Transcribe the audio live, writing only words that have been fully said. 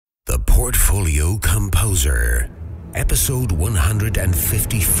Portfolio Composer, Episode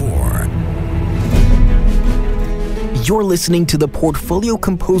 154. You're listening to the Portfolio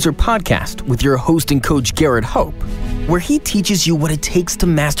Composer podcast with your host and coach Garrett Hope, where he teaches you what it takes to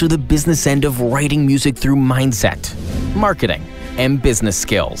master the business end of writing music through mindset, marketing, and business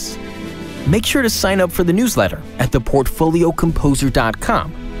skills. Make sure to sign up for the newsletter at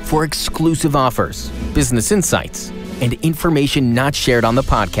theportfoliocomposer.com for exclusive offers, business insights, and information not shared on the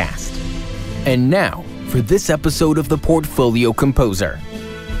podcast. And now, for this episode of the Portfolio Composer.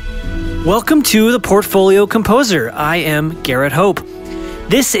 Welcome to the Portfolio Composer. I am Garrett Hope.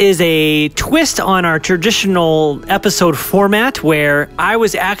 This is a twist on our traditional episode format where I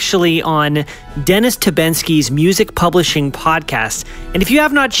was actually on Dennis Tobenski's music publishing podcast. And if you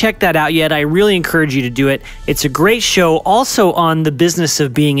have not checked that out yet, I really encourage you to do it. It's a great show also on the business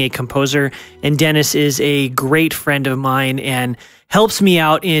of being a composer. And Dennis is a great friend of mine and helps me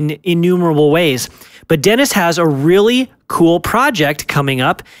out in innumerable ways. But Dennis has a really cool project coming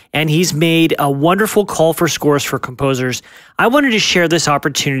up, and he's made a wonderful call for scores for composers. I wanted to share this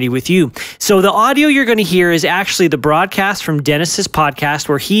opportunity with you. So the audio you're going to hear is actually the broadcast from Dennis's podcast,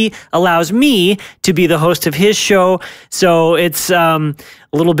 where he allows me to be the host of his show. So it's a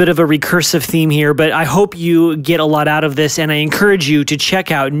little bit of a recursive theme here, but I hope you get a lot out of this, and I encourage you to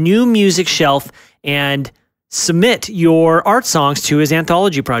check out NewMusicShelf and submit your art songs to his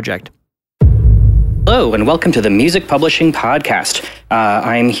anthology project. Hello, and welcome to the Music Publishing Podcast.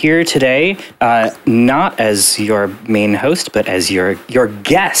 I'm here today, not as your main host, but as your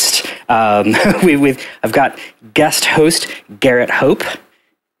guest. I've got guest host Garrett Hope.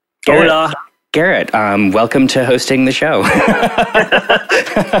 Hola. Garrett, welcome to hosting the show.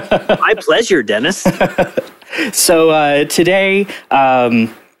 My pleasure, Dennis. So today,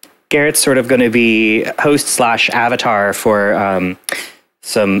 Garrett's sort of going to be host/avatar for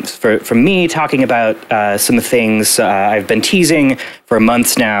from me talking about some things I've been teasing for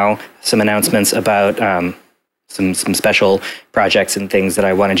months now, some announcements about some special projects and things that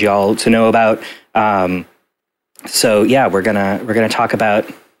I wanted you all to know about. So yeah, we're gonna talk about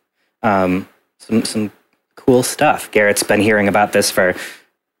some cool stuff. Garrett's been hearing about this for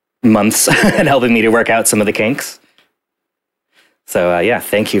months and helping me to work out some of the kinks. So yeah,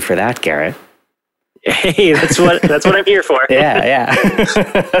 thank you for that, Garrett. Hey, that's what I'm here for. Yeah.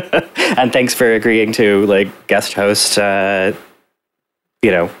 And thanks for agreeing to guest host yesterday.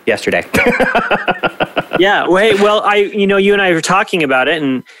 Yeah. Well, you and I were talking about it,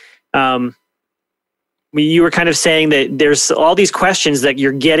 and you were kind of saying that there's all these questions that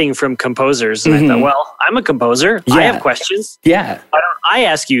you're getting from composers, and I thought, well, I'm a composer. Yeah. I have questions. Yeah. Why don't I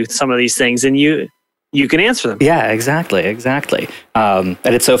ask you some of these things, and you can answer them. Yeah, exactly. And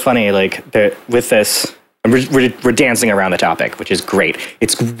it's so funny, with this, we're dancing around the topic, which is great.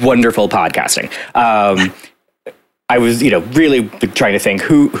 It's wonderful podcasting. I was, really trying to think,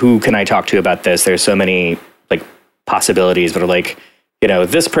 who can I talk to about this? There's so many, possibilities, but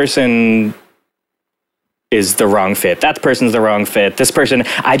this person is the wrong fit. That person's the wrong fit. This person,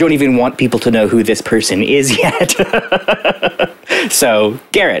 I don't even want people to know who this person is yet. So,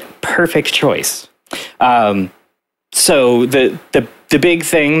 Garrett, perfect choice. So the big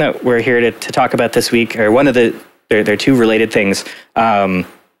thing that we're here to talk about this week, or one of there are two related things.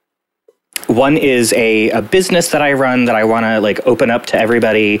 One is a business that I run that I want to open up to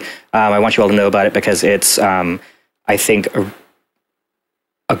everybody. I want you all to know about it because it's, I think,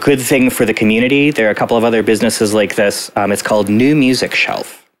 a good thing for the community. There are a couple of other businesses like this. It's called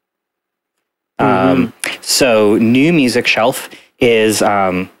NewMusicShelf. So NewMusicShelf is,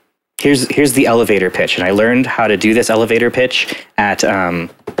 Here's the elevator pitch, and I learned how to do this elevator pitch at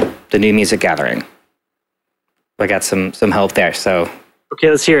the New Music Gathering. I got some help there. So okay,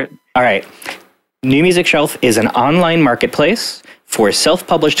 let's hear it. All right, NewMusicShelf is an online marketplace for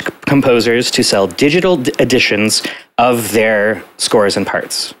self-published composers to sell digital editions of their scores and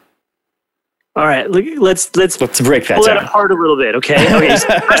parts. All right, let's break that pull down. That apart a little bit. Okay. So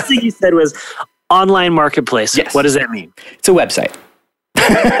the first thing you said was online marketplace. Yes. What does that mean? It's a website.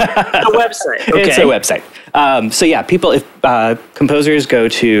 A website. Okay. It's a website. So yeah, if composers go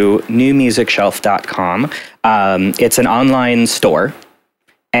to newmusicshelf.com, it's an online store,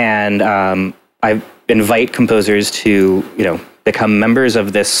 and I invite composers to become members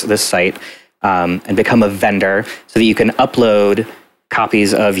of this site and become a vendor, so that you can upload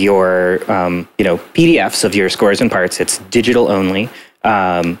copies of your PDFs of your scores and parts. It's digital only,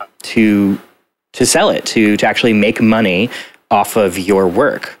 to sell it, to actually make money off of your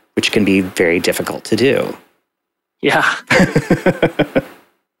work, which can be very difficult to do. Yeah.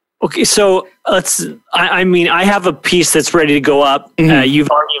 Okay, so I mean, I have a piece that's ready to go up. Mm-hmm. You've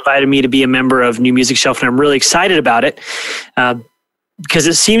already invited me to be a member of New Music Shelf, and I'm really excited about it because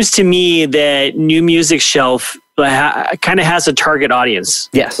it seems to me that New Music Shelf kind of has a target audience.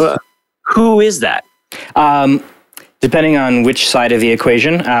 Yes. Who is that? Depending on which side of the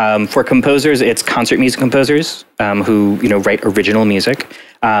equation, for composers, it's concert music composers who write original music,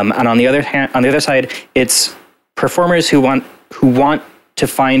 and on the other side, it's performers who want to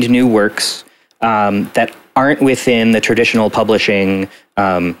find new works that aren't within the traditional publishing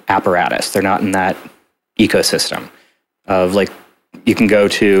apparatus. They're not in that ecosystem of like, you can go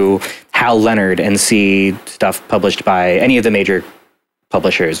to Hal Leonard and see stuff published by any of the major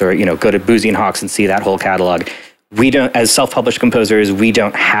publishers, or go to Boozy and Hawks and see that whole catalog. We don't, as self-published composers, we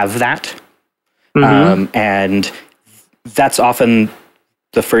don't have that. And that's often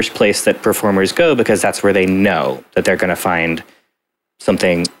the first place that performers go, because that's where they know that they're going to find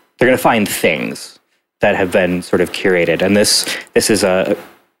something. They're going to find things that have been sort of curated. And this is a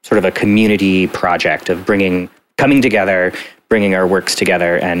sort of a community project of coming together, bringing our works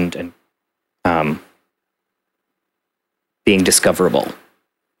together, and being discoverable.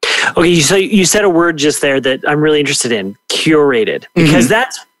 Okay, so you said a word just there that I'm really interested in, curated, because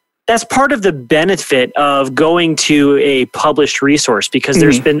that's part of the benefit of going to a published resource, because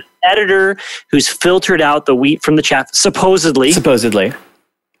there's been an editor who's filtered out the wheat from the chaff, supposedly.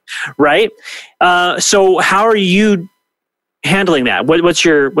 Right? So how are you handling that? What's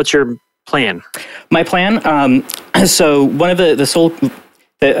your plan? My plan? So one of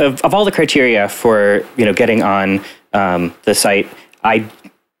of all the criteria for getting on the site,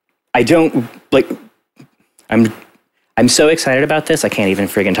 I don't like. I'm so excited about this. I can't even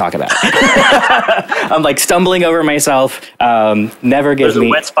friggin' talk about it. I'm like stumbling over myself. Never give me. There's a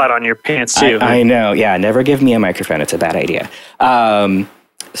wet spot on your pants too. I know. Yeah. Never give me a microphone. It's a bad idea.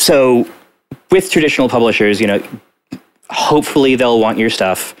 So with traditional publishers, hopefully they'll want your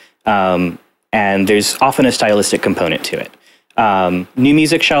stuff. And there's often a stylistic component to it. New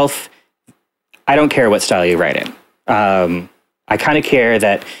Music Shelf, I don't care what style you write in. I kind of care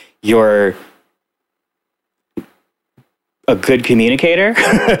that you're a good communicator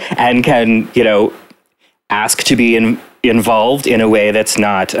and can, ask to be involved in a way that's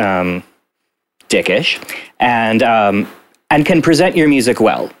not dickish, and can present your music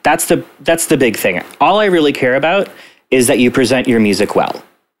well. That's the big thing. All I really care about is that you present your music well.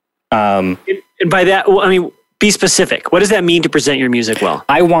 And by that, I mean, be specific. What does that mean to present your music well?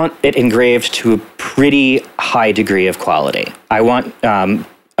 I want it engraved to a pretty high degree of quality. I want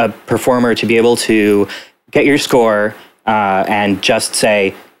a performer to be able to get your score and just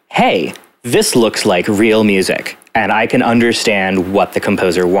say, hey, this looks like real music, and I can understand what the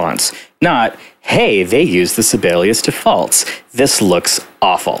composer wants. Not, hey, they use the Sibelius defaults. This looks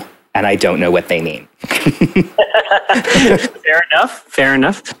awful, and I don't know what they mean. Fair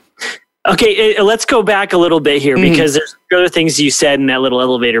enough. Okay, let's go back a little bit here, because there's other things you said in that little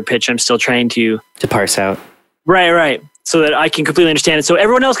elevator pitch I'm still trying to parse out. Right. So that I can completely understand it, so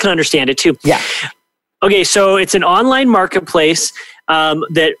everyone else can understand it too. Yeah. Okay, so it's an online marketplace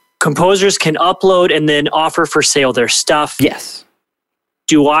that composers can upload and then offer for sale their stuff. Yes.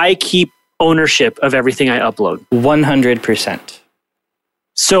 Do I keep ownership of everything I upload? 100%.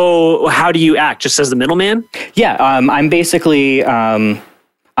 So how do you act? Just as the middleman? Yeah, I'm basically...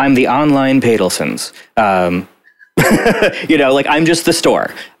 I'm the online Padelsons. I'm just the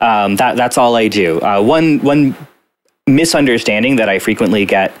store. That's all I do. One misunderstanding that I frequently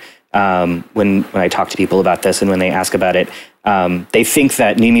get when I talk to people about this and when they ask about it, they think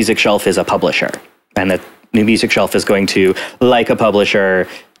that New Music Shelf is a publisher, and that New Music Shelf is going to, like a publisher,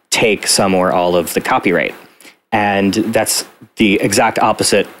 take some or all of the copyright. And that's the exact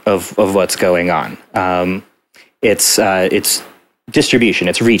opposite of what's going on. It's distribution,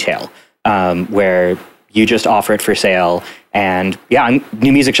 it's retail, where you just offer it for sale, and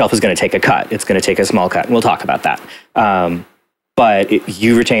New Music Shelf is going to take a cut. It's going to take a small cut, and we'll talk about that. But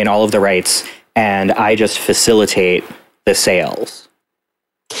you retain all of the rights, and I just facilitate the sales.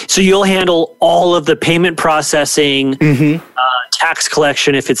 So you'll handle all of the payment processing, tax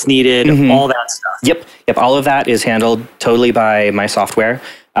collection if it's needed, all that stuff. Yep. All of that is handled totally by my software.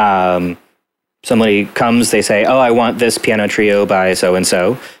 Somebody comes, they say, oh, I want this piano trio by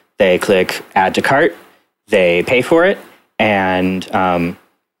so-and-so. They click add to cart, they pay for it, and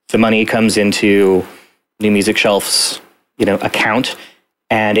the money comes into New Music Shelf's account,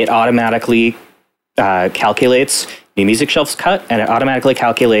 and it automatically calculates New Music Shelf's cut, and it automatically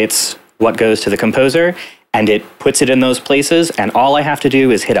calculates what goes to the composer, and it puts it in those places, and all I have to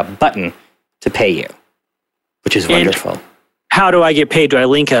do is hit a button to pay you, which is wonderful. how do I get paid? Do I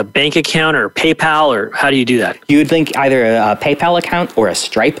link a bank account or PayPal, or how do you do that? You would link either a PayPal account or a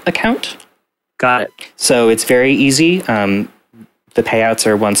Stripe account. Got it. So it's very easy. The payouts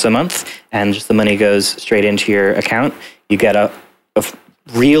are once a month, and just the money goes straight into your account. You get a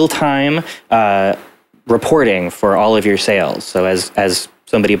real-time reporting for all of your sales. So as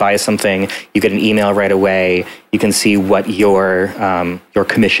somebody buys something, you get an email right away. You can see what your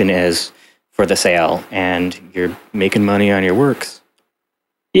commission is for the sale, and you're making money on your works.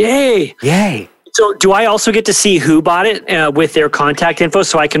 Yay! Yay! So do I also get to see who bought it with their contact info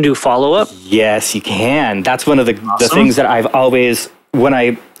so I can do follow-up? Yes, you can. That's one of the things that I've always,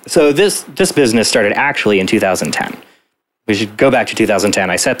 so this business started actually in 2010. We should go back to 2010.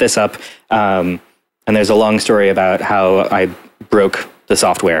 I set this up, and there's a long story about how I broke the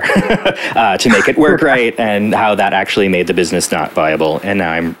software to make it work right, and how that actually made the business not viable. And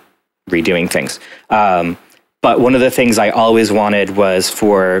now I'm redoing things. But one of the things I always wanted was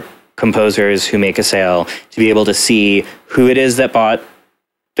for composers who make a sale to be able to see who it is that bought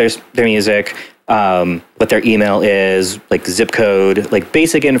their music, what their email is, like zip code, like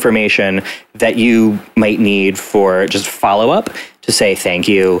basic information that you might need for just follow-up to say thank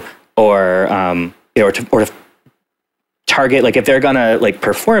you, or or to target, like if they're gonna like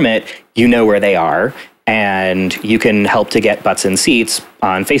perform it, you know where they are, and you can help to get butts in seats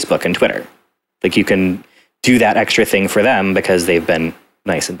on Facebook and Twitter. Like you can do that extra thing for them because they've been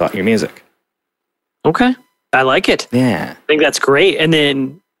nice and bought your music. Okay. I like it. Yeah. I think that's great. And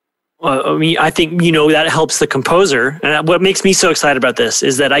then, I mean, I think, that helps the composer. And what makes me so excited about this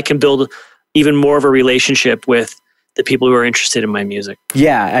is that I can build even more of a relationship with the people who are interested in my music.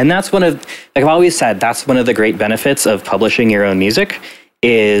 Yeah. And that's one of, like I've always said, that's one of the great benefits of publishing your own music,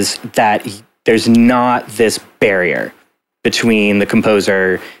 is that there's not this barrier between the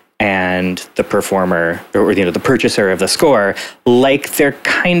composer and the performer, or the purchaser of the score, like there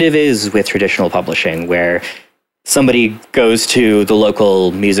kind of is with traditional publishing, where somebody goes to the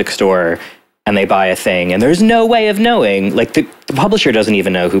local music store and they buy a thing, and there's no way of knowing, like the publisher doesn't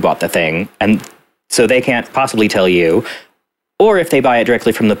even know who bought the thing, and so they can't possibly tell you. Or if they buy it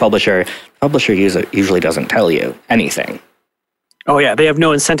directly from the publisher usually doesn't tell you anything. Oh yeah, they have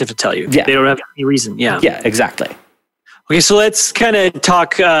no incentive to tell you. Yeah. They don't have any reason. Yeah. Yeah, exactly. Okay, so let's kind of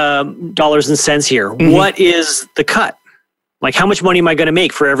talk dollars and cents here. Mm-hmm. What is the cut? Like, how much money am I going to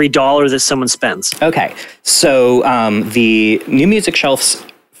make for every dollar that someone spends? Okay, so the New Music Shelf's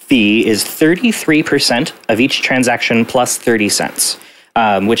fee is 33% of each transaction plus 30 cents,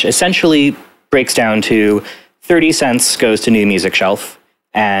 which essentially breaks down to 30 cents goes to New Music Shelf,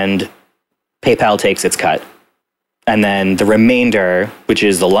 and PayPal takes its cut. And then the remainder, which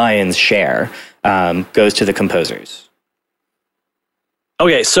is the lion's share, goes to the composers.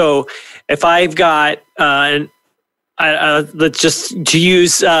 Okay, so if I've got, let's just to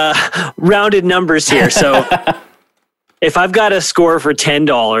use rounded numbers here. So if I've got a score for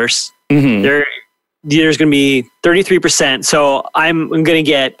 $10, mm-hmm. There's going to be 33%. So I'm going to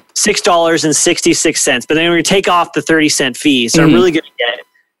get $6.66. But then we're going to take off the 30-cent fee. So mm-hmm. I'm really going to get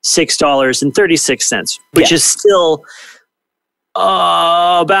 $6.36, which is still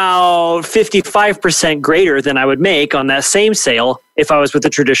about 55% greater than I would make on that same sale if I was with a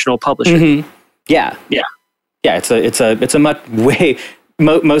traditional publisher. Mm-hmm. Yeah. It's a much way.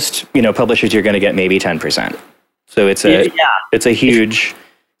 Most publishers, you're going to get maybe 10%. So it's a huge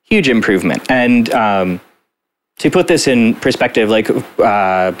improvement. And to put this in perspective, like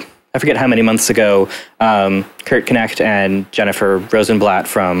I forget how many months ago, Kurt Knecht and Jennifer Rosenblatt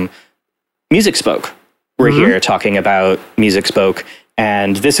from Music Spoke were mm-hmm. here talking about Music Spoke,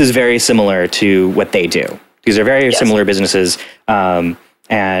 and this is very similar to what they do. These are very similar businesses, and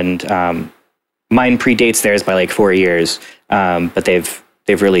mine predates theirs by like 4 years, but they've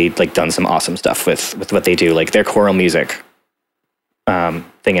really like done some awesome stuff with what they do. Like their choral music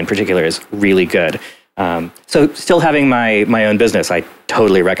thing in particular is really good. So still having my own business, I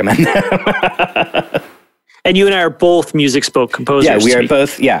totally recommend them. And you and I are both Music Spoke composers. Yeah, we are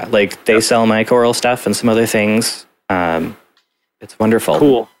both. Yeah, like they sell my choral stuff and some other things. It's wonderful.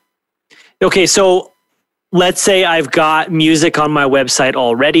 Cool. Okay, so let's say I've got music on my website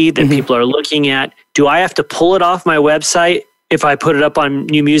already that mm-hmm. people are looking at. Do I have to pull it off my website if I put it up on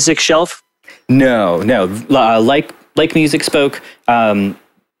New Music Shelf? No. Like Music Spoke,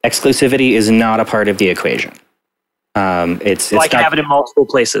 exclusivity is not a part of the equation. It's I can have it in multiple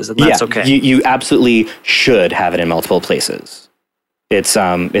places, and that's okay. You absolutely should have it in multiple places. It's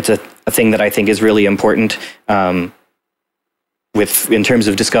a thing that I think is really important in terms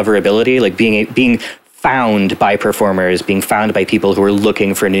of discoverability, like being found by performers, being found by people who are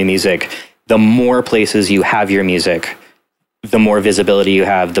looking for new music. The more places you have your music, the more visibility you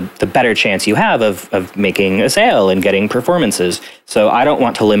have, the better chance you have of making a sale and getting performances. So I don't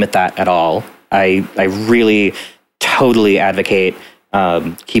want to limit that at all. I really totally advocate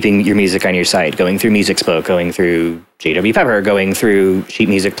keeping your music on your site, going through MusicSpoke, going through JW Pepper, going through Sheet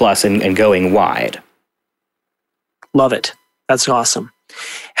Music Plus, and going wide. Love it. That's awesome.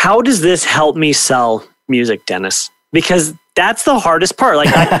 How does this help me sell music, Dennis? Because that's the hardest part. Like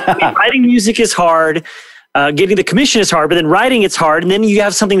writing music is hard. Getting the commission is hard, but then writing it's hard. And then you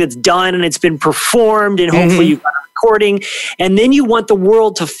have something that's done and it's been performed and hopefully you've got a recording. And then you want the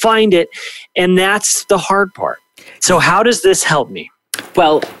world to find it. And that's the hard part. So how does this help me?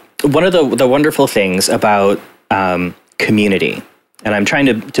 Well, one of the wonderful things about community, and I'm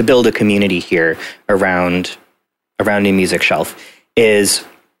trying to build a community here around New Music Shelf, is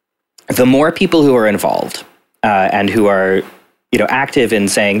the more people who are involved and who are active in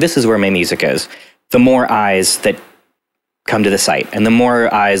saying, this is where my music is, the more eyes that come to the site and the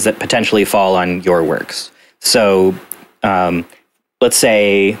more eyes that potentially fall on your works. So let's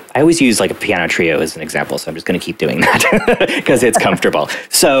say, I always use like a piano trio as an example, so I'm just going to keep doing that because it's comfortable.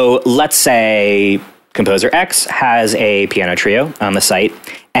 So let's say composer X has a piano trio on the site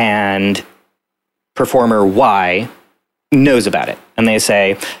and performer Y knows about it. And they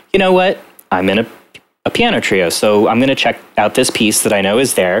say, you know what, I'm in a piano trio, so I'm going to check out this piece that I know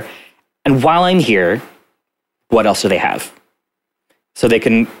is there. And while I'm here, what else do they have? So they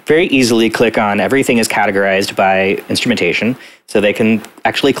can very easily click on, everything is categorized by instrumentation. So they can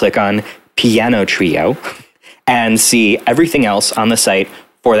actually click on piano trio and see everything else on the site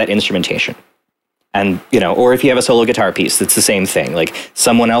for that instrumentation. And, or if you have a solo guitar piece, it's the same thing. Like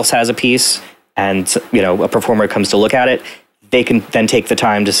someone else has a piece and, a performer comes to look at it, they can then take the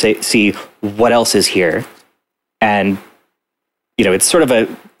time to see what else is here. And, it's sort of a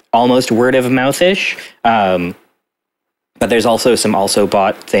almost word of mouth-ish. But there's also some also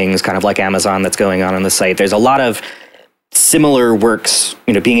bought things, kind of like Amazon, that's going on the site. There's a lot of similar works,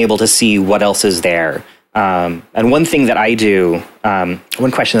 being able to see what else is there. And one thing that I do,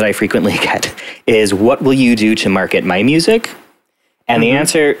 one question that I frequently get is, what will you do to market my music? And the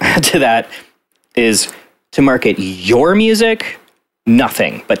answer to that is, to market your music,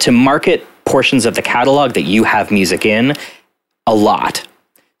 nothing. But to market portions of the catalog that you have music in, a lot.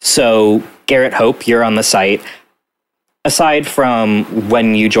 So Garrett Hope, you're on the site. Aside from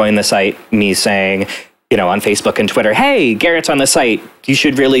when you join the site, me saying, on Facebook and Twitter, hey, Garrett's on the site, you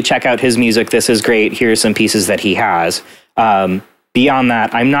should really check out his music. This is great. Here's some pieces that he has. Beyond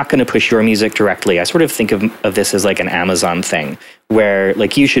that, I'm not going to push your music directly. I sort of think of this as like an Amazon thing, where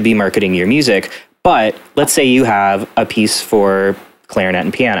like you should be marketing your music. But let's say you have a piece for clarinet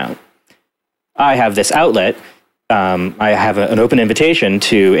and piano. I have this outlet. I have an open invitation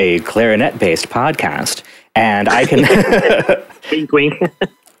to a clarinet-based podcast. And I can wink, wink,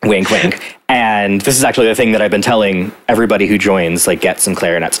 wink, wink. And this is actually the thing that I've been telling everybody who joins, like, get some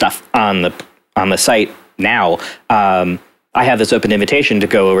clarinet stuff on the site now. I have this open invitation to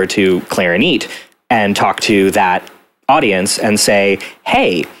go over to Clarinet and talk to that audience and say,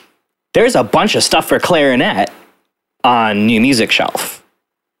 hey, there's a bunch of stuff for clarinet on New Music Shelf.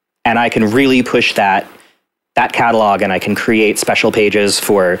 And I can really push that catalog, and I can create special pages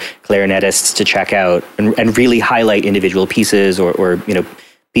for clarinetists to check out and really highlight individual pieces or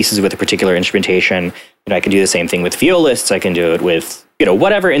pieces with a particular instrumentation. I can do the same thing with violists. I can do it with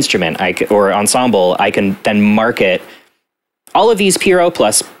whatever instrument or ensemble. I can then market all of these Piro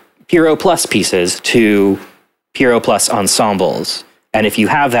Plus pieces to Piro Plus ensembles. And if you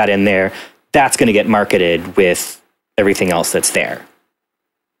have that in there, that's going to get marketed with everything else that's there.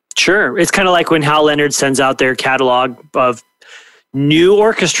 Sure. It's kind of like when Hal Leonard sends out their catalog of new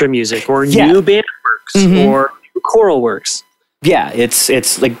orchestra music or new band works or new choral works. Yeah, it's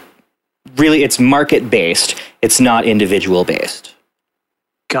like really, it's market-based. It's not individual-based.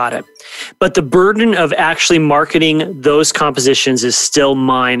 Got it. But the burden of actually marketing those compositions is still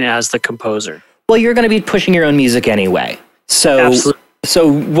mine as the composer. Well, you're going to be pushing your own music anyway. So, absolutely. So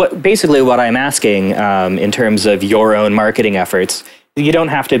what I'm asking in terms of your own marketing efforts, you don't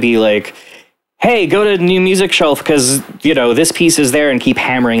have to be like, hey, go to New Music Shelf because, this piece is there, and keep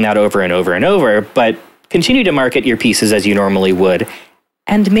hammering that over and over and over, but continue to market your pieces as you normally would,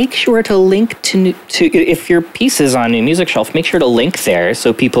 and make sure to link to if your piece is on New Music Shelf, make sure to link there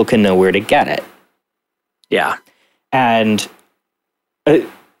so people can know where to get it. Yeah. And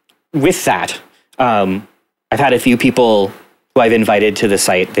with that, I've had a few people who I've invited to the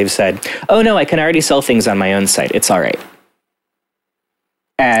site. They've said, oh no, I can already sell things on my own site. It's all right.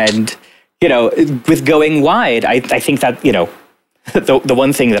 And, with going wide, I think that, the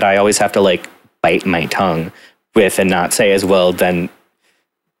one thing that I always have to bite my tongue with and not say is, well, then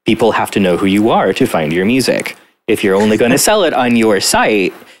people have to know who you are to find your music. If you're only going to sell it on your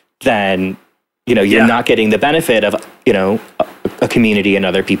site, then, you're not getting the benefit of, a community and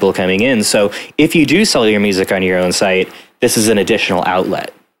other people coming in. So if you do sell your music on your own site, this is an additional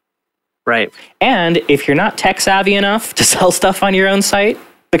outlet. Right. And if you're not tech savvy enough to sell stuff on your own site,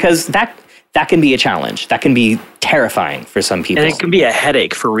 because that can be a challenge. That can be terrifying for some people. And it can be a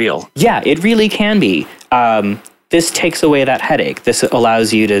headache for real. Yeah, it really can be. This takes away that headache. This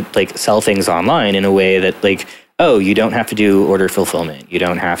allows you to sell things online in a way that you don't have to do order fulfillment. You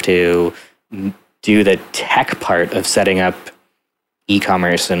don't have to do the tech part of setting up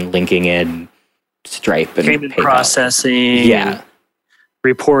e-commerce and linking in Stripe and payment PayPal. Processing,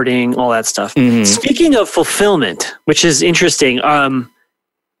 reporting, all that stuff. Mm-hmm. Speaking of fulfillment, which is interesting,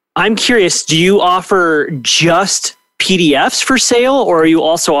 I'm curious, do you offer just PDFs for sale, or are you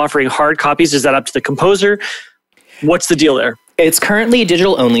also offering hard copies? Is that up to the composer? What's the deal there? It's currently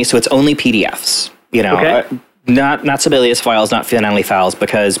digital only, so it's only PDFs. Okay. Not Sibelius files, not Finale files,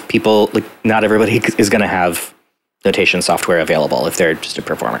 because people, not everybody is going to have notation software available if they're just a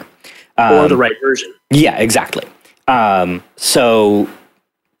performer. Or the right version. Yeah, exactly. So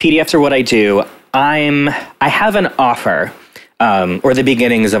PDFs are what I do. I have an offer, or the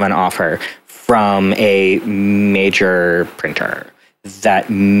beginnings of an offer from a major printer that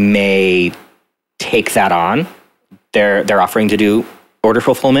may take that on. They're offering to do order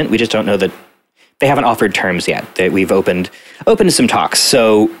fulfillment. We just don't know that they haven't offered terms yet. We've opened some talks.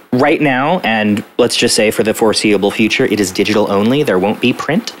 So right now, and let's just say for the foreseeable future, it is digital only. There won't be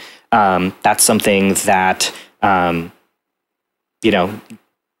print. That's something that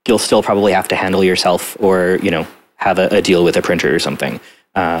you'll still probably have to handle yourself, or have a deal with a printer or something.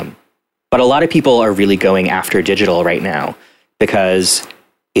 But a lot of people are really going after digital right now because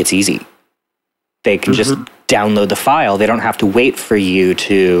it's easy. They can just download the file. They don't have to wait for you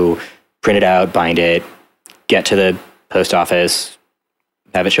to print it out, bind it, get to the post office,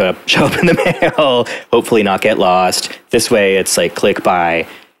 have it show up in the mail, hopefully not get lost. This way it's click buy,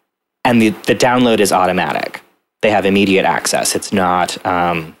 and the download is automatic. They have immediate access. It's not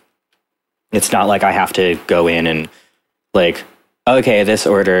like I have to go in and okay, this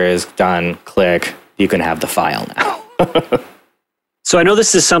order is done, click, you can have the file now. So I know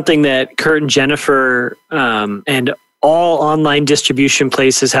this is something that Kurt and Jennifer and all online distribution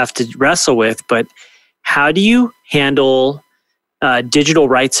places have to wrestle with, but how do you handle digital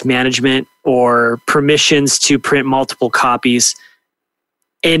rights management or permissions to print multiple copies?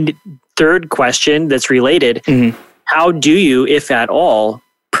 And third question that's related, how do you, if at all,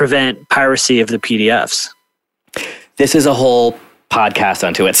 prevent piracy of the PDFs? This is a whole podcast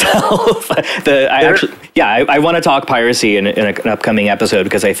unto itself. I want to talk piracy in an upcoming episode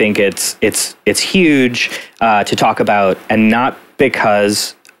because I think it's huge to talk about, and not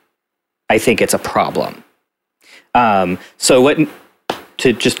because I think it's a problem. To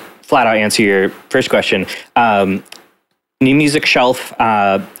just flat out answer your first question,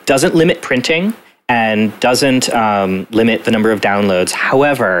 NewMusicShelf doesn't limit printing and doesn't limit the number of downloads.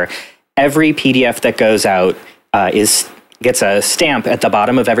 However, every PDF that goes out gets a stamp at the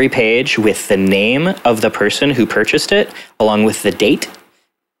bottom of every page with the name of the person who purchased it, along with the date.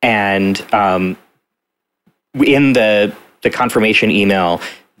 And in the confirmation email,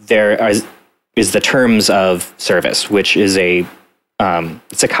 there is the terms of service, which is it's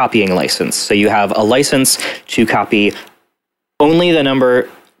a copying license. So you have a license to copy only enough.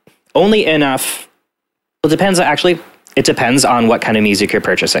 Well, it depends on what kind of music you're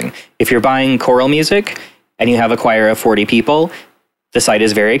purchasing. If you're buying choral music and you have a choir of 40 people, the site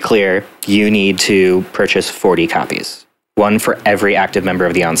is very clear. You need to purchase 40 copies, one for every active member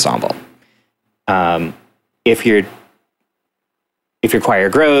of the ensemble. If your choir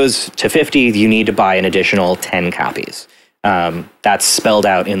grows to 50, you need to buy an additional 10 copies. That's spelled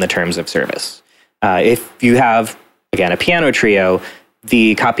out in the terms of service. If you have, again, a piano trio,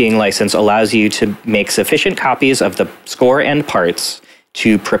 the copying license allows you to make sufficient copies of the score and parts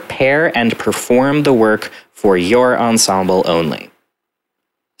to prepare and perform the work for your ensemble only.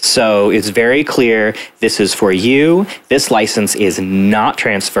 So it's very clear, this is for you. This license is not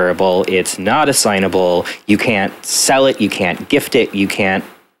transferable. It's not assignable. You can't sell it. You can't gift it. You can't,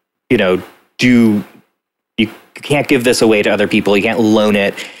 you can't give this away to other people. You can't loan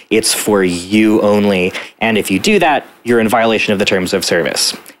it. It's for you only. And if you do that, you're in violation of the terms of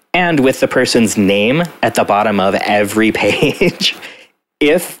service. And with the person's name at the bottom of every page,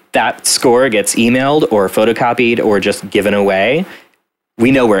 if that score gets emailed or photocopied or just given away,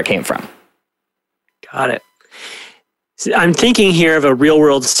 we know where it came from. Got it. I'm thinking here of a real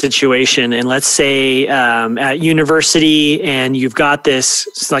world situation, and let's say at university, and you've got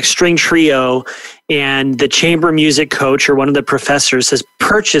this like string trio, and the chamber music coach or one of the professors has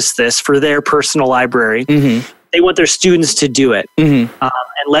purchased this for their personal library. They want their students to do it. And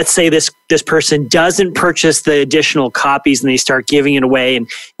let's say this person doesn't purchase the additional copies, and they start giving it away. And,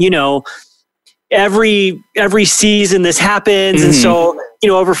 every season this happens. And so,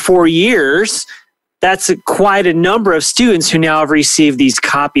 over 4 years, that's quite a number of students who now have received these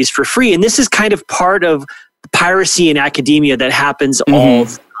copies for free. And this is kind of part of piracy in academia that happens all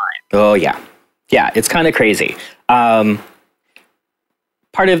the time. Oh, yeah. Yeah, it's kind of crazy. Part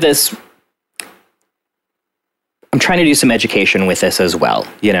of this, I'm trying to do some education with this as well,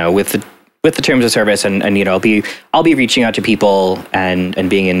 with the terms of service, and I'll be reaching out to people and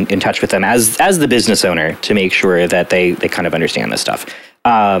being in touch with them as the business owner to make sure that they kind of understand this stuff.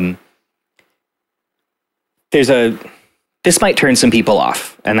 This might turn some people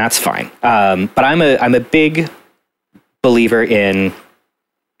off, and that's fine. But I'm a big believer in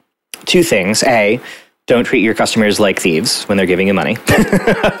two things. A, don't treat your customers like thieves when they're giving you money.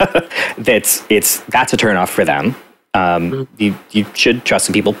 That's a turnoff for them. You should trust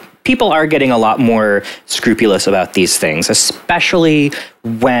in people. People are getting a lot more scrupulous about these things, especially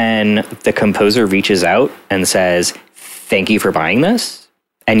when the composer reaches out and says, "Thank you for buying this,"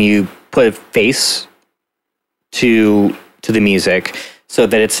 and you put a face to the music, so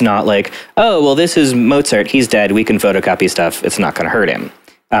that it's not like, "Oh, well, this is Mozart. He's dead. We can photocopy stuff. It's not going to hurt him."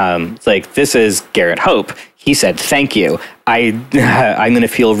 It's like, this is Garrett Hope. He said, "Thank you. I'm going to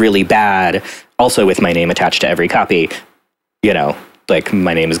feel really bad." Also, with my name attached to every copy, like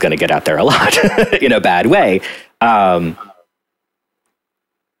my name is going to get out there a lot in a bad way. And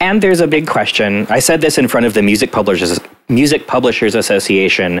there's a big question. I said this in front of the Music Publishers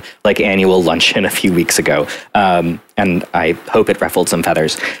Association, like annual luncheon a few weeks ago. And I hope it ruffled some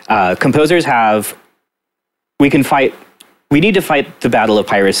feathers. Composers we need to fight the battle of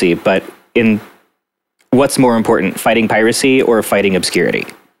piracy, but in what's more important, fighting piracy or fighting obscurity?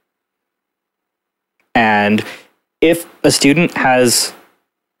 And if a student has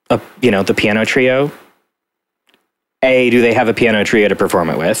the piano trio, A, do they have a piano trio to perform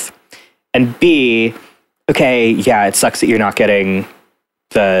it with? And B, okay, yeah, it sucks that you're not getting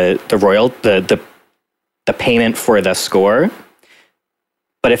the payment for the score.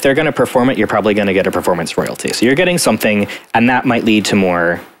 But if they're going to perform it, you're probably going to get a performance royalty. So you're getting something, and that might lead to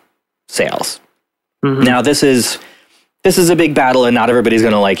more sales. Now, this is a big battle, and not everybody's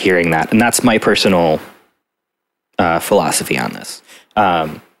going to like hearing that. And that's my personal philosophy on this.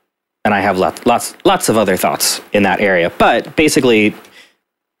 And I have lots of other thoughts in that area. But basically,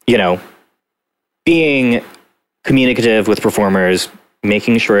 being communicative with performers,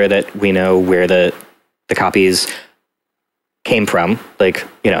 making sure that we know where the copies came from, like,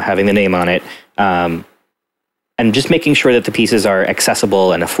 having the name on it, and just making sure that the pieces are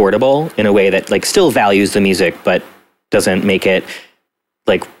accessible and affordable in a way that like still values the music, but doesn't make it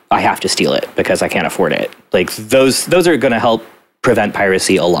like I have to steal it because I can't afford it. Like those are going to help prevent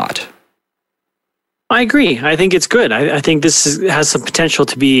piracy a lot. I agree. I think it's good. I think this has some potential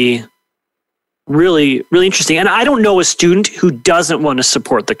to be really, really interesting. And I don't know a student who doesn't want to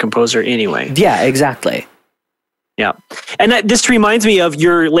support the composer anyway. Yeah, exactly. Yeah. And this reminds me of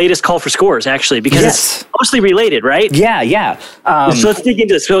your latest call for scores, actually, because it's mostly related, right? Yeah. So let's dig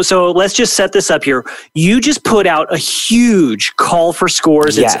into this. So let's just set this up here. You just put out a huge call for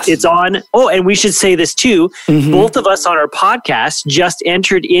scores. It's on. Oh, and we should say this too. Both of us on our podcast just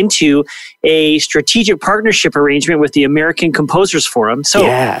entered into a strategic partnership arrangement with the American Composers Forum. So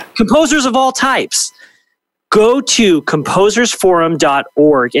composers of all types. Go to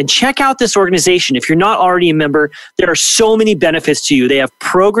composersforum.org and check out this organization. If you're not already a member, there are so many benefits to you. They have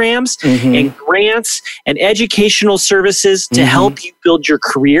programs and grants and educational services to help you build your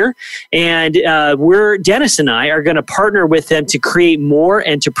career. And Dennis and I are going to partner with them to create more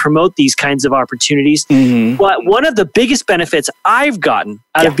and to promote these kinds of opportunities. But one of the biggest benefits I've gotten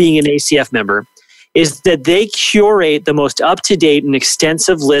out of being an ACF member is that they curate the most up-to-date and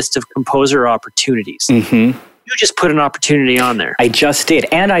extensive list of composer opportunities. You just put an opportunity on there. I just did,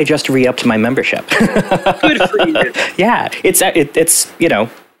 and I just re-upped my membership. Good for you. Yeah, it's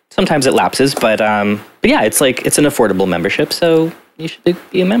sometimes it lapses, but yeah, it's an affordable membership, so you should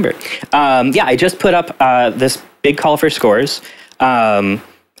be a member. I just put up this big call for scores, and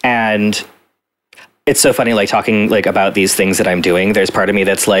it's so funny, like talking like about these things that I'm doing. There's part of me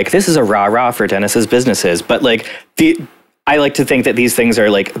that's like, this is a rah-rah for Dennis's businesses. But like I like to think that these things are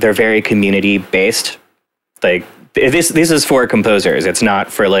like, they're very community based. Like this is for composers. It's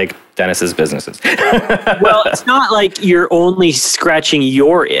not for like Dennis's businesses. Well, it's not like you're only scratching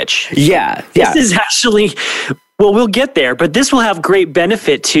your itch. Yeah. This is actually, well, we'll get there, but this will have great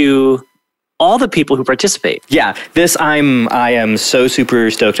benefit to all the people who participate. Yeah, I am so super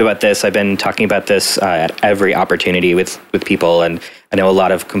stoked about this. I've been talking about this at every opportunity with people, and I know a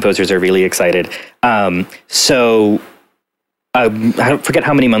lot of composers are really excited. I don't forget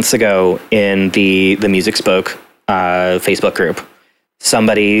how many months ago in the Music Spoke Facebook group,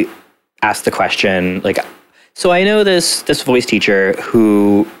 somebody asked the question, like, so I know this voice teacher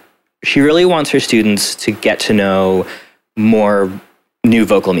who she really wants her students to get to know more new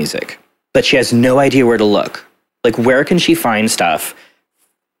vocal music, but she has no idea where to look. Like, where can she find stuff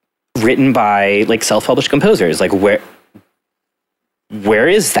written by like self-published composers? Like, where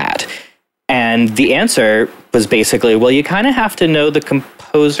is that? And the answer was basically, well, you kind of have to know the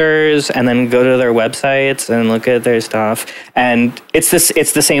composers and then go to their websites and look at their stuff. And it's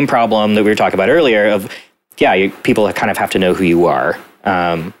the same problem that we were talking about earlier of, people kind of have to know who you are.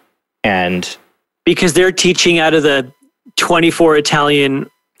 And because they're teaching out of the 24 Italian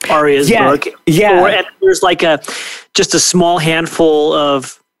arias book. Yeah. And there's like just a small handful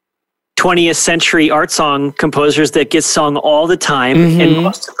of 20th century art song composers that get sung all the time. Mm-hmm. And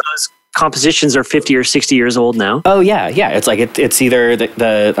most of those compositions are 50 or 60 years old now. Oh yeah. It's like, it's either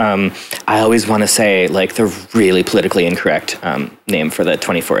the I always want to say like the really politically incorrect name for the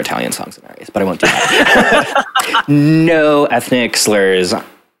 24 Italian songs and arias, but I won't do that. No ethnic slurs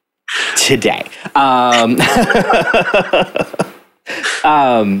today.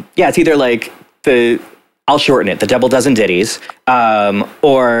 It's either like I'll shorten it, the Double Dozen Ditties,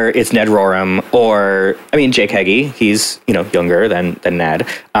 or it's Ned Rorem, or, I mean, Jake Heggie, he's, younger than Ned,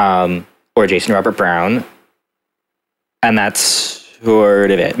 or Jason Robert Brown, and that's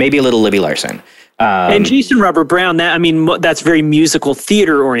sort of it. Maybe a little Libby Larson. And Jason Robert Brown, that's very musical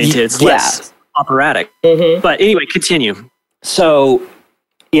theater oriented. It's less operatic. Mm-hmm. But anyway, continue. So,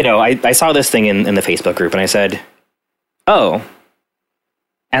 I saw this thing in the Facebook group, and I said, oh,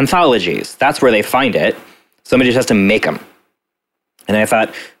 anthologies, that's where they find it. Somebody just has to make them. And I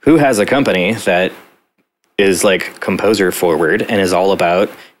thought, who has a company that is like composer forward and is all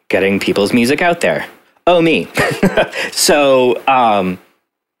about getting people's music out there? Oh, me. So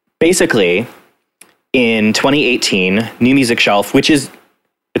basically, in 2018, NewMusicShelf, which is,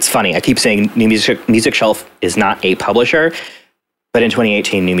 it's funny, I keep saying NewMusicShelf is not a publisher, but in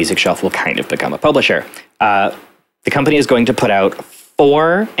 2018, NewMusicShelf will kind of become a publisher. The company is going to put out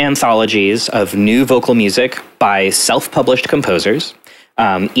 4 anthologies of new vocal music by self-published composers.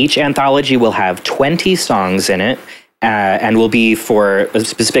 Each anthology will have 20 songs in it and will be for a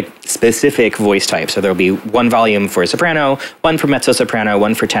specific voice type. So there'll be 1 volume for soprano, 1 for mezzo-soprano,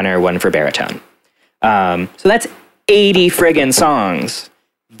 1 for tenor, 1 for baritone. So that's 80 friggin' songs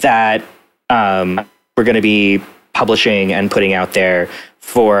that we're going to be publishing and putting out there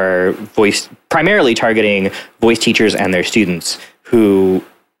for voice, primarily targeting voice teachers and their students who,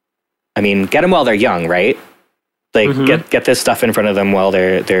 get them while they're young, right? Like, mm-hmm. get this stuff in front of them while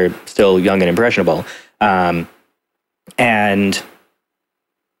they're still young and impressionable. And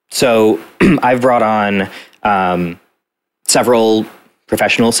so I've brought on several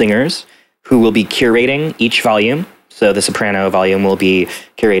professional singers who will be curating each volume. So the soprano volume will be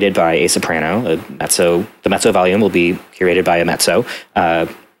curated by a soprano. The mezzo volume will be curated by a mezzo,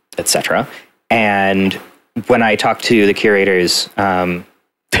 etc. And when I talked to the curators, their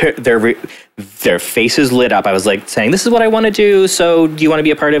faces lit up. I was like saying, "This is what I want to do. So do you want to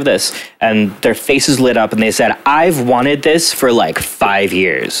be a part of this?" And their faces lit up, and they said, "I've wanted this for like 5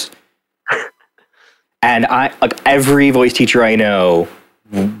 years." And every voice teacher I know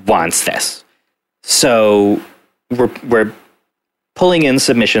wants this. So we're pulling in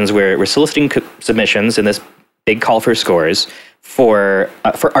submissions. We're soliciting submissions in this big call for scores for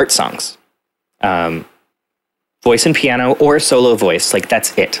art songs. Voice and piano or solo voice, like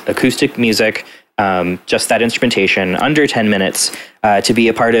that's it. Acoustic music, just that instrumentation, under 10 minutes to be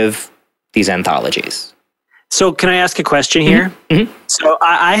a part of these anthologies. So can I ask a question here? Mm-hmm. So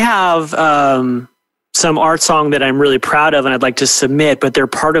I have some art song that I'm really proud of and I'd like to submit, but they're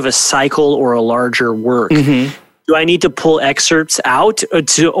part of a cycle or a larger work. Mm-hmm. Do I need to pull excerpts out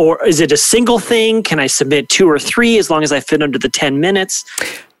or is it a single thing? Can I submit 2 or 3 as long as I fit under the 10 minutes?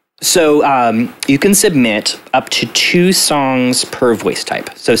 So you can submit up to 2 songs per voice type.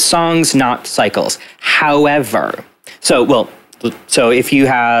 So songs, not cycles. However, so if you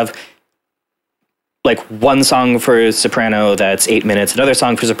have like one song for soprano that's 8 minutes, another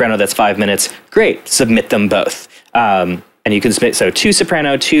song for soprano that's 5 minutes, great, submit them both. And you can submit, so 2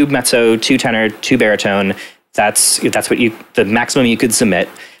 soprano, 2 mezzo, 2 tenor, 2 baritone. That's what the maximum you could submit.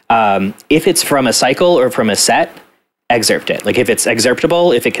 If it's from a cycle or from a set, excerpt it. Like if it's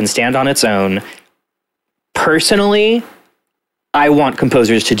excerptable, if it can stand on its own. Personally, I want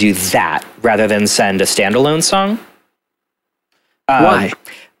composers to do that rather than send a standalone song. Why?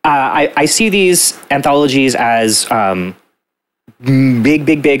 I see these anthologies as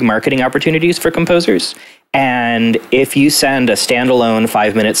big marketing opportunities for composers. And if you send a standalone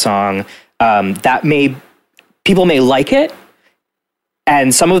 5-minute song, people may like it,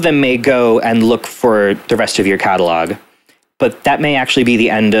 and some of them may go and look for the rest of your catalog, but that may actually be the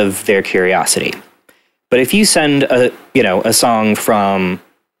end of their curiosity. But if you send a song from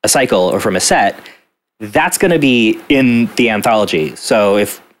a cycle or from a set, that's going to be in the anthology. So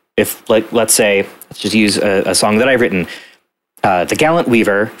if like, let's just use a song that I've written, The Gallant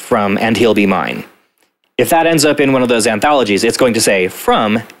Weaver from And He'll Be Mine. If that ends up in one of those anthologies, it's going to say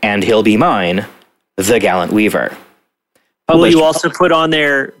from And He'll Be Mine, The Gallant Weaver. Will you also put on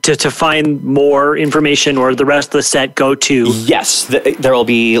there to find more information, or the rest of the set go to? Yes, there will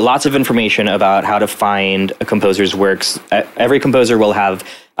be lots of information about how to find a composer's works. Every composer will have,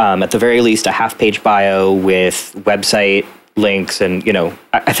 at the very least, a half-page bio with website links, and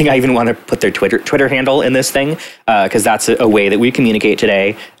I think I even want to put their Twitter handle in this thing, because that's a way that we communicate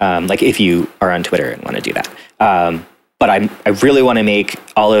today. Like if you are on Twitter and want to do that, but I really want to make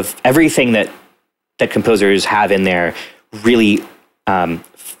everything that composers have in there really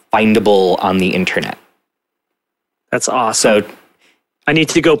findable on the internet. That's awesome. So I need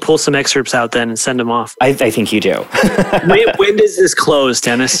to go pull some excerpts out then and send them off. I think you do. When does this close,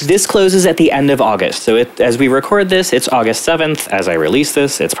 Dennis? This closes at the end of August. So as we record this, it's August 7th. As I release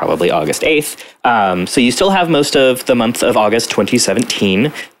this, it's probably August 8th. So you still have most of the month of August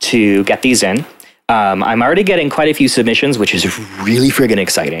 2017 to get these in. I'm already getting quite a few submissions, which is really friggin'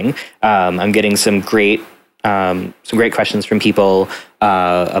 exciting. I'm getting some great questions from people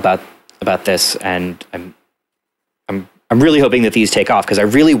about this, and I'm really hoping that these take off, because I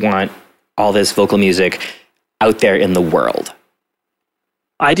really want all this vocal music out there in the world.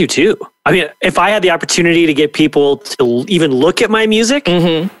 I do too. I mean, if I had the opportunity to get people to even look at my music,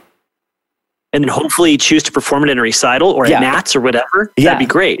 and then hopefully choose to perform it in a recital or at Nats or whatever, that'd be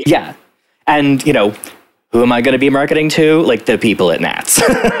great. Yeah. And, who am I going to be marketing to? Like the people at Nats.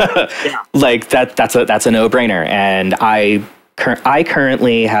 Like that's a no-brainer. And I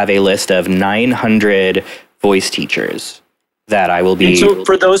currently have a list of 900 voice teachers that I will be. And so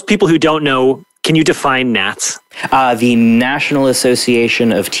for those people who don't know, can you define Nats? The National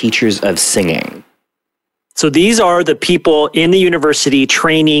Association of Teachers of Singing. So these are the people in the university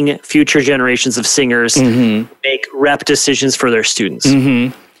training future generations of singers, make rep decisions for their students.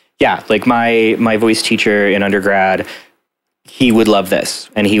 Yeah, like my voice teacher in undergrad, he would love this,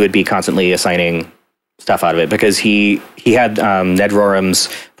 and he would be constantly assigning stuff out of it, because he had Ned Rorem's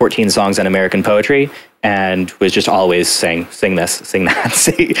 14 Songs on American Poetry, and was just always saying, sing this, sing that,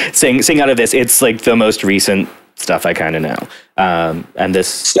 sing out of this. It's like the most recent stuff I kind of know. And this.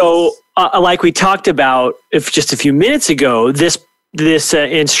 So like we talked about just a few minutes ago, this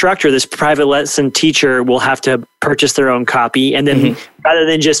instructor, this private lesson teacher, will have to purchase their own copy, and then rather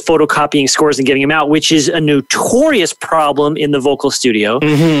than just photocopying scores and giving them out, which is a notorious problem in the vocal studio,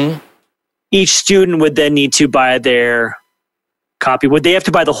 each student would then need to buy their copy. Would they have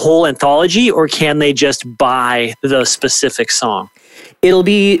to buy the whole anthology, or can they just buy the specific song? It'll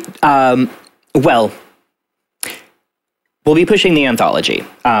be, we'll be pushing the anthology.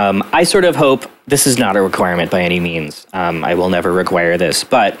 I sort of hope, this is not a requirement by any means. I will never require this,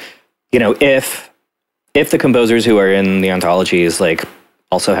 but if the composers who are in the anthologies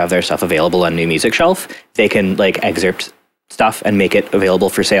also have their stuff available on NewMusicShelf, they can excerpt stuff and make it available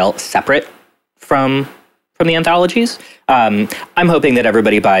for sale separate from the anthologies. I'm hoping that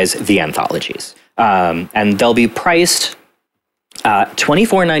everybody buys the anthologies, and they'll be priced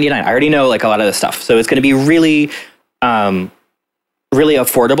 $24.99. I already know a lot of this stuff, so it's going to be really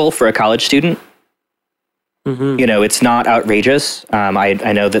affordable for a college student. It's not outrageous.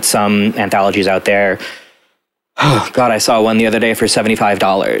 I know that some anthologies out there, oh God, I saw one the other day for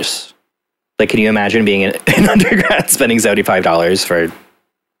 $75. Can you imagine being an undergrad spending $75 for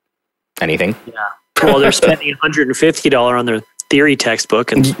anything? Yeah. Well, they're spending $150 on their theory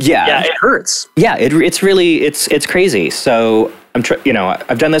textbook, and it hurts. Yeah, it's really it's crazy. So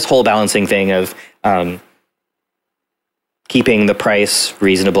I've done this whole balancing thing of keeping the price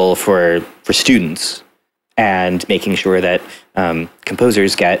reasonable for students, and making sure that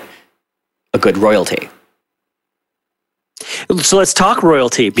composers get a good royalty. So let's talk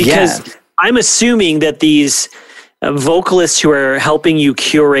royalty, because I'm assuming that these vocalists who are helping you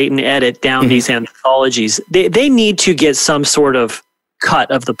curate and edit down these anthologies, they need to get some sort of cut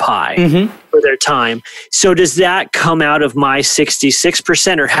of the pie for their time. So does that come out of my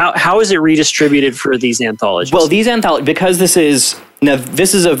 66%, or how is it redistributed for these anthologies? Well, these anthologies, because this is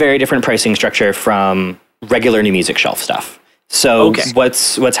a very different pricing structure from regular New Music Shelf stuff. So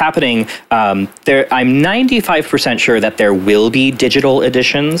what's happening, I'm 95% sure that there will be digital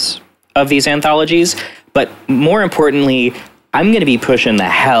editions of these anthologies, but more importantly, I'm going to be pushing the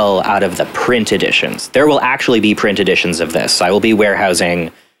hell out of the print editions. There will actually be print editions of this. I will be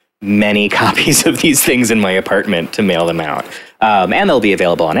warehousing many copies of these things in my apartment to mail them out. And they'll be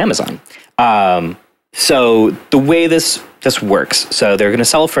available on Amazon. So the way this works, so they're going to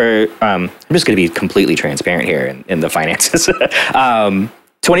sell for, I'm just going to be completely transparent here in the finances,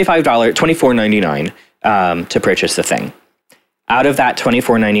 $24.99 to purchase the thing. Out of that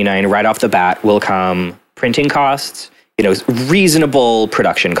 $24.99, right off the bat will come printing costs, reasonable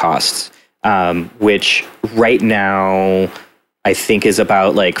production costs, which right now I think is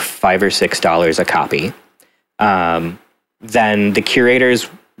about like $5 or $6 a copy. Then the curators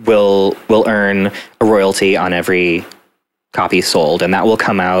will earn a royalty on every copy sold, and that will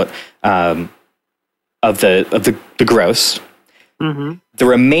come out of the gross. The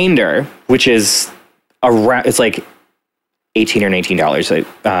remainder, which is around, it's like $18 or $19.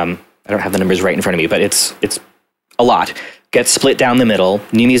 I don't have the numbers right in front of me, but it's a lot, gets split down the middle.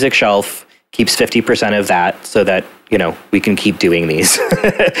 New Music Shelf keeps 50% of that so that, we can keep doing these,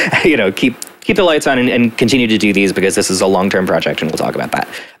 keep the lights on and continue to do these, because this is a long-term project and we'll talk about that.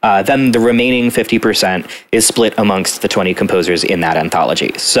 Then the remaining 50% is split amongst the 20 composers in that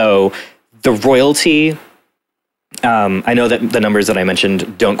anthology. So the royalty, I know that the numbers that I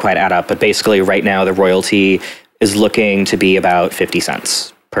mentioned don't quite add up, but basically right now the royalty is looking to be about 50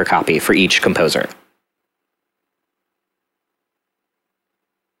 cents per copy for each composer.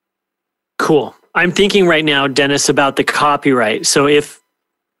 Cool. I'm thinking right now, Dennis, about the copyright. So if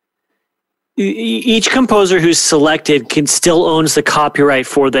each composer who's selected can still owns the copyright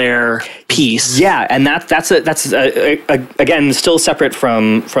for their piece. Yeah, and that's again still separate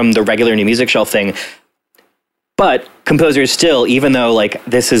from the regular New Music Shelf thing. But composers still, even though like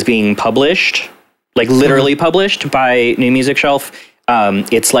this is being published, like literally published by New Music Shelf,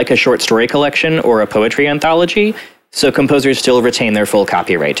 it's like a short story collection or a poetry anthology. So composers still retain their full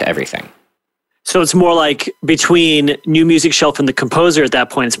copyright to everything. So it's more like between New Music Shelf and the composer at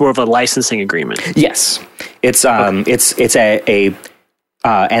that point, it's more of a licensing agreement. Yes. It's it's a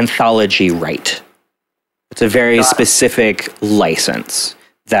anthology right. It's a very specific license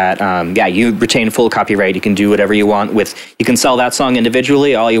that you retain full copyright. You can do whatever you want with, you can sell that song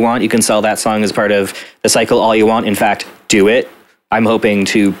individually all you want. You can sell that song as part of the cycle all you want. In fact, do it. I'm hoping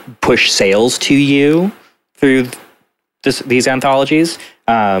to push sales to you through these anthologies.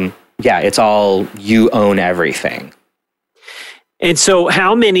 It's all, you own everything. And so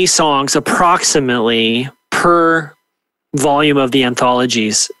how many songs approximately per volume of the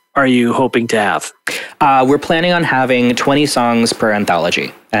anthologies are you hoping to have? We're planning on having 20 songs per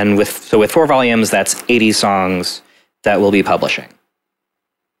anthology. And with 4 volumes, that's 80 songs that we'll be publishing.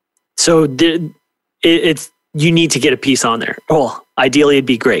 So it's you need to get a piece on there. Well, ideally it'd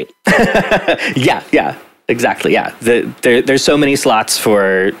be great. Yeah, exactly. Yeah. There's so many slots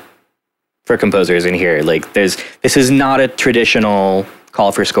for composers in here. Like this is not a traditional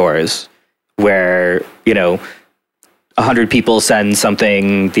call for scores where, 100 people send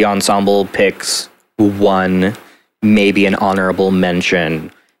something, the ensemble picks one, maybe an honorable mention,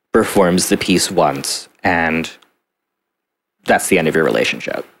 performs the piece once, and that's the end of your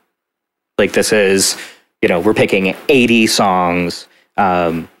relationship. Like this is, we're picking 80 songs,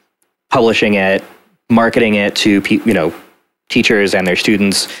 publishing it, marketing it to teachers and their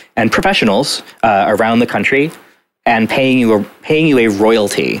students and professionals around the country, and paying you a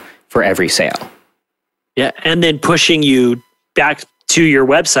royalty for every sale. Yeah, and then pushing you back to your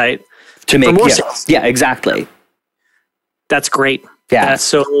website to make more sales. Yeah, exactly. That's great. Yeah, that's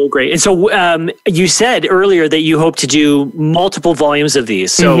so great. And so you said earlier that you hope to do multiple volumes of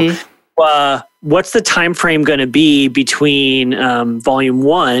these. So what's the time frame going to be between volume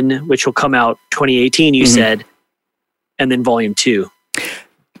 1, which will come out 2018, you said, and then volume 2?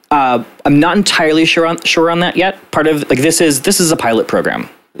 I'm not entirely sure on that yet. Part of this is a pilot program.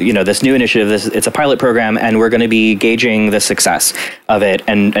 This new initiative, it's a pilot program, and we're going to be gauging the success of it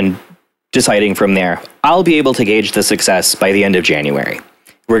and deciding from there. I'll be able to gauge the success by the end of January.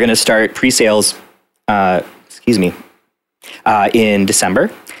 We're going to start pre-sales, in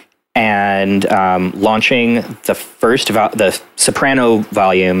December, and launching the soprano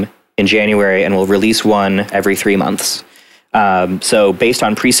volume in January, and we'll release one every 3 months. So based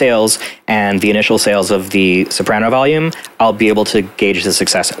on pre-sales and the initial sales of the soprano volume, I'll be able to gauge the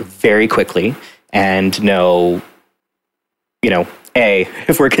success very quickly and know, A,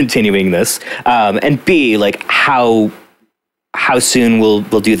 if we're continuing this, and B, like how soon we'll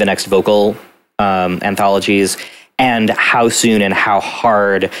do the next vocal anthologies, and how soon and how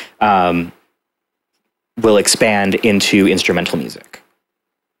hard we'll expand into instrumental music.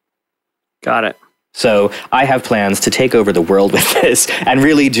 Got it. So I have plans to take over the world with this and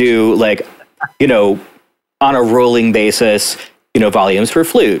really do on a rolling basis, volumes for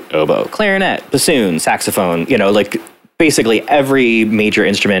flute, oboe, clarinet, bassoon, saxophone, basically every major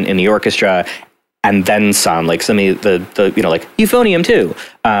instrument in the orchestra, and then some, like some of the euphonium too.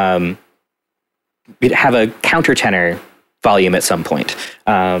 We'd have a countertenor volume at some point,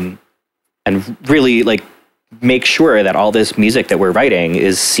 and really make sure that all this music that we're writing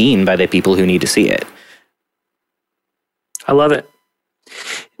is seen by the people who need to see it. I love it.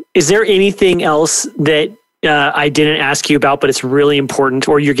 Is there anything else that I didn't ask you about, but it's really important,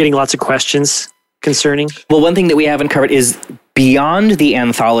 or you're getting lots of questions concerning? Well, one thing that we haven't covered is beyond the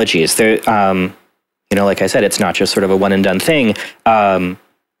anthologies. There, like I said, it's not just sort of a one and done thing.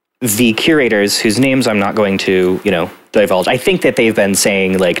 The curators, whose names I'm not going to, divulge, I think that they've been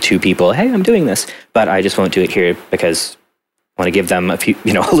saying to people, "Hey, I'm doing this," but I just won't do it here because I want to give them a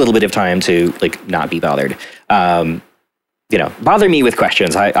little bit of time to not be bothered. Bother me with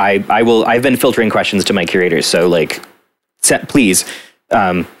questions. I will. I've been filtering questions to my curators, so please,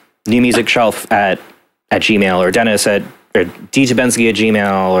 NewMusicShelf at Gmail, or Dennis or D Tobenski at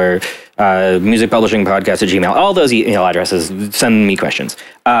Gmail, or Music Publishing Podcast at Gmail. All those email addresses, send me questions.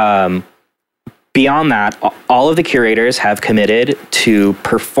 Beyond that, all of the curators have committed to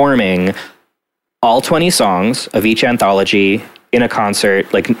performing all 20 songs of each anthology in a concert,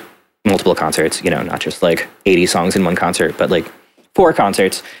 multiple concerts, not just 80 songs in one concert, but 4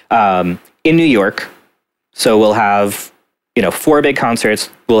 concerts in New York. So we'll have, 4 big concerts.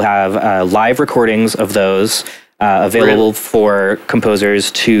 We'll have live recordings of those available for composers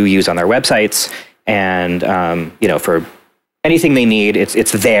to use on their websites, and for anything they need,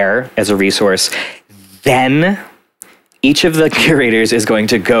 it's there as a resource. Then each of the curators is going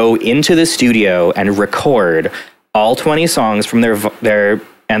to go into the studio and record all 20 songs from their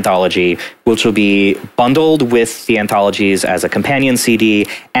anthology, which will be bundled with the anthologies as a companion CD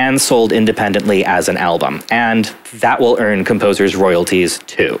and sold independently as an album. And that will earn composers royalties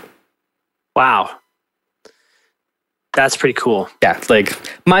too. Wow. That's pretty cool. Yeah,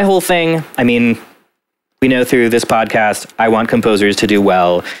 my whole thing, we know through this podcast, I want composers to do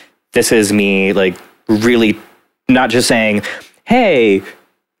well. This is me, really not just saying, hey,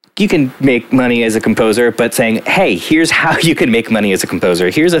 you can make money as a composer, but saying, hey, here's how you can make money as a composer.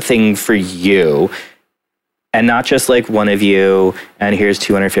 Here's a thing for you. And not just one of you, and here's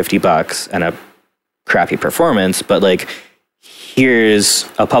 $250 and a crappy performance, but here's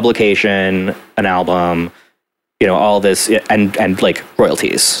a publication, an album, all this, and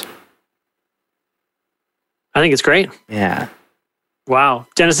royalties. I think it's great. Yeah. Wow.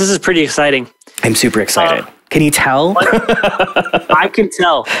 Dennis, this is pretty exciting. I'm super excited. Can you tell? I can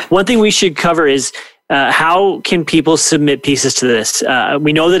tell. One thing we should cover is how can people submit pieces to this?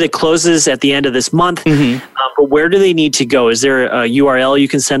 We know that it closes at the end of this month, but where do they need to go? Is there a URL you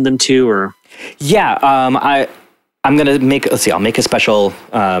can send them to, or? Yeah, I'm going to I'll make a special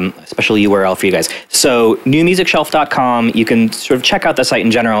URL for you guys. So NewMusicShelf.com, you can sort of check out the site in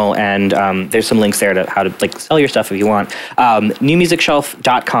general, and there's some links there to how to sell your stuff if you want.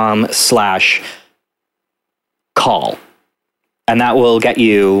 NewMusicShelf.com/call, and that will get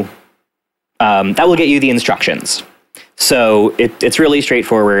you the instructions. So it's really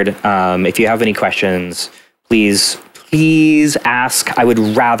straightforward. If you have any questions, please ask. I would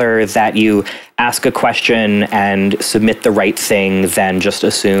rather that you ask a question and submit the right thing than just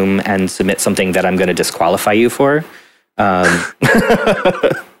assume and submit something that I'm going to disqualify you for. You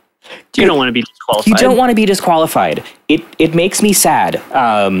don't want to be disqualified. You don't want to be disqualified. It makes me sad.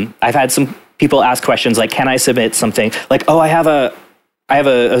 I've had some people ask questions like, can I submit something? I have a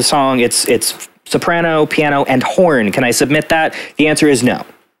song, it's soprano, piano, and horn. Can I submit that? The answer is no.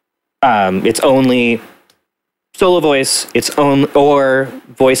 It's only solo voice, or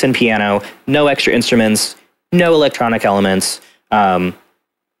voice and piano, no extra instruments, no electronic elements. I'll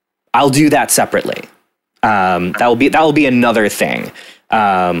do that separately. That will be another thing.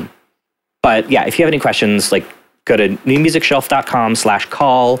 But yeah, if you have any questions, go to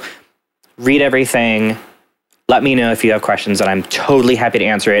newmusicshelf.com/call, read everything. Let me know if you have questions, and I'm totally happy to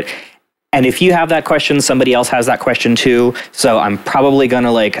answer it. And if you have that question, somebody else has that question too. So I'm probably going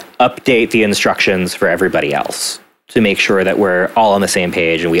to update the instructions for everybody else. to make sure that we're all on the same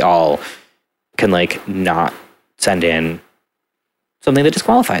page and we all can like not send in something that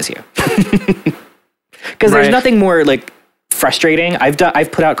disqualifies you. Because there's nothing more like frustrating. I've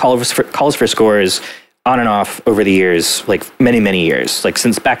put out calls for scores on and off over the years, like many years, like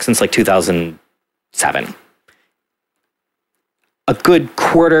since like 2007. A good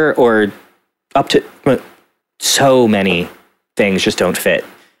quarter or up to so many things just don't fit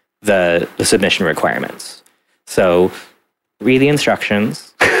the submission requirements. So read the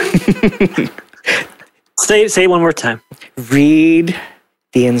instructions. Say it one more time. Read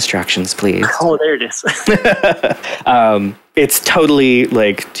the instructions, please. Oh, there it is. It's totally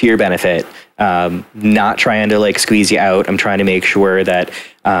like to your benefit. Not trying to like squeeze you out. I'm trying to make sure that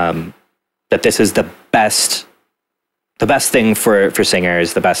that this is the best thing for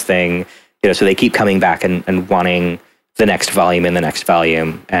singers, the best thing, so they keep coming back and wanting the next volume and the next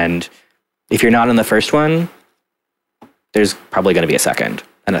volume. And if you're not in the first one, there's probably going to be a second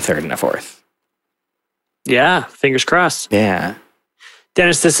and a third and a fourth. Yeah, fingers crossed. Yeah.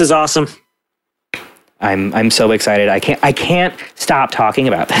 Dennis, this is awesome. I'm so excited. I can't stop talking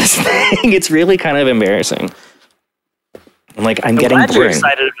about this thing. It's really kind of embarrassing. I'm getting glad you're boring.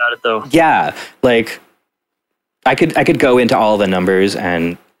 excited about it though. Yeah, like I could go into all the numbers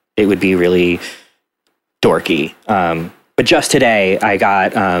and it would be really dorky. But just today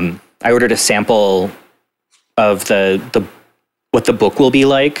I ordered a sample of the what the book will be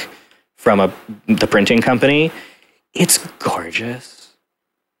like from the printing company. It's gorgeous.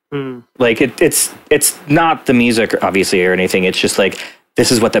 Like it's not the music obviously or anything. It's just like, this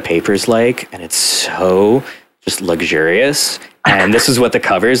is what the paper's like, and it's so just luxurious. And this is what the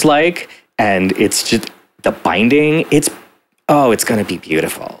cover's like, and it's just the binding. It's going to be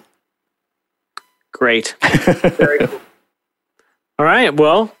beautiful. Great. Very cool. All right.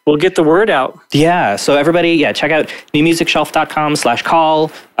 Well, we'll get the word out. Yeah. So everybody, check out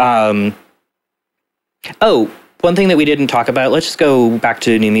newmusicshelf.com/call. One thing that we didn't talk about, let's just go back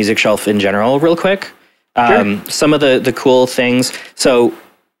to New Music Shelf in general real quick. Sure. Some of the cool things. So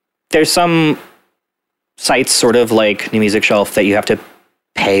there's some sites sort of like New Music Shelf that you have to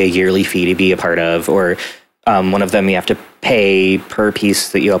pay a yearly fee to be a part of, or one of them you have to pay per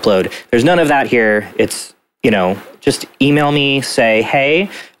piece that you upload. There's none of that here. It's, just email me, say, hey,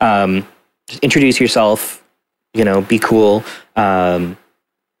 just introduce yourself, be cool.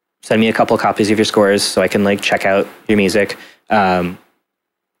 Send me a couple copies of your scores so I can like check out your music. And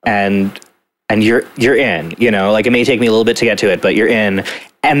you're in, like it may take me a little bit to get to it, but you're in.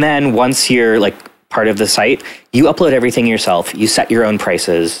 And then once you're like part of the site, you upload everything yourself. You set your own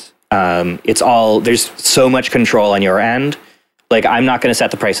prices. There's so much control on your end. Like, I'm not going to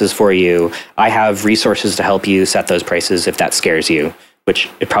set the prices for you. I have resources to help you set those prices if that scares you, which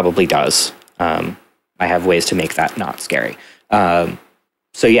it probably does. I have ways to make that not scary.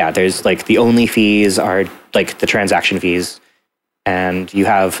 So yeah, there's like the only fees are like the transaction fees, and you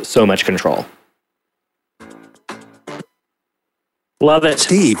have so much control. Love it.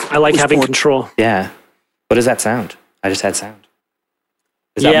 Steve, I like having control. Yeah. What does that sound? I just had sound.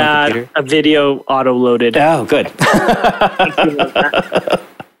 Is that my computer? A video auto-loaded. Oh, good.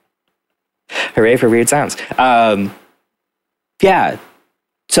 Hooray for weird sounds. Yeah.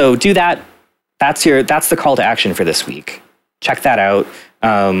 So do that. That's the call to action for this week. Check that out.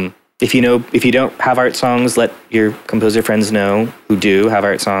 If you don't have art songs, let your composer friends know who do have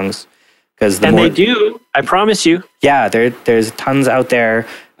art songs. They do. I promise you. Yeah, there's tons out there.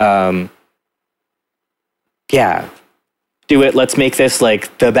 Yeah. Do it. Let's make this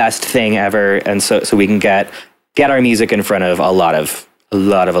like the best thing ever, and so we can get our music in front of a lot of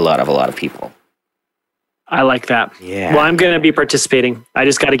people. I like that. Yeah. Well, I'm going to be participating. I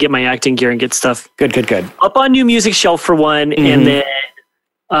just got to get my acting gear and get stuff. Good. Up on New Music Shelf for one, and then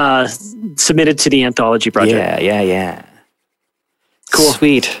submitted to the anthology project. Yeah. Cool.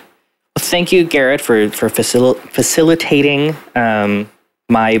 Sweet. Well, thank you, Garrett, for facilitating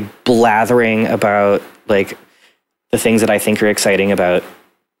my blathering about like the things that I think are exciting about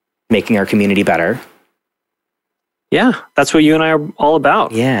making our community better. Yeah, that's what you and I are all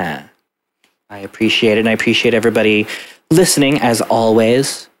about. Yeah. I appreciate it, and I appreciate everybody listening, as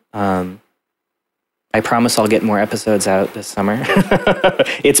always. I promise I'll get more episodes out this summer.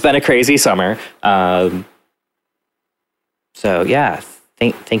 It's been a crazy summer. So, yeah,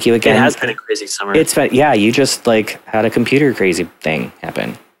 thank you again. It has been a crazy summer. It's been, yeah, you just, like, had a computer crazy thing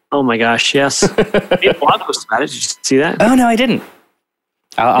happen. Oh, my gosh, yes. Made a blog post about it. Did you see that? Oh, no, I didn't.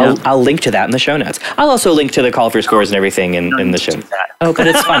 I'll link to that in the show notes. I'll also link to the call for scores and everything in the show. Oh, but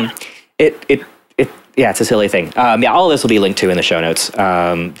it's fun. Yeah, it's a silly thing. All of this will be linked to in the show notes.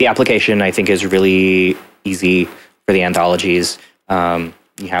 The application, I think, is really easy for for the anthologies,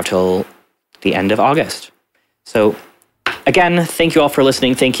 you have till the end of August. So again, thank you all for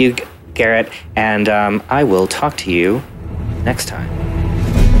listening. Thank you, Garrett. And I will talk to you next time.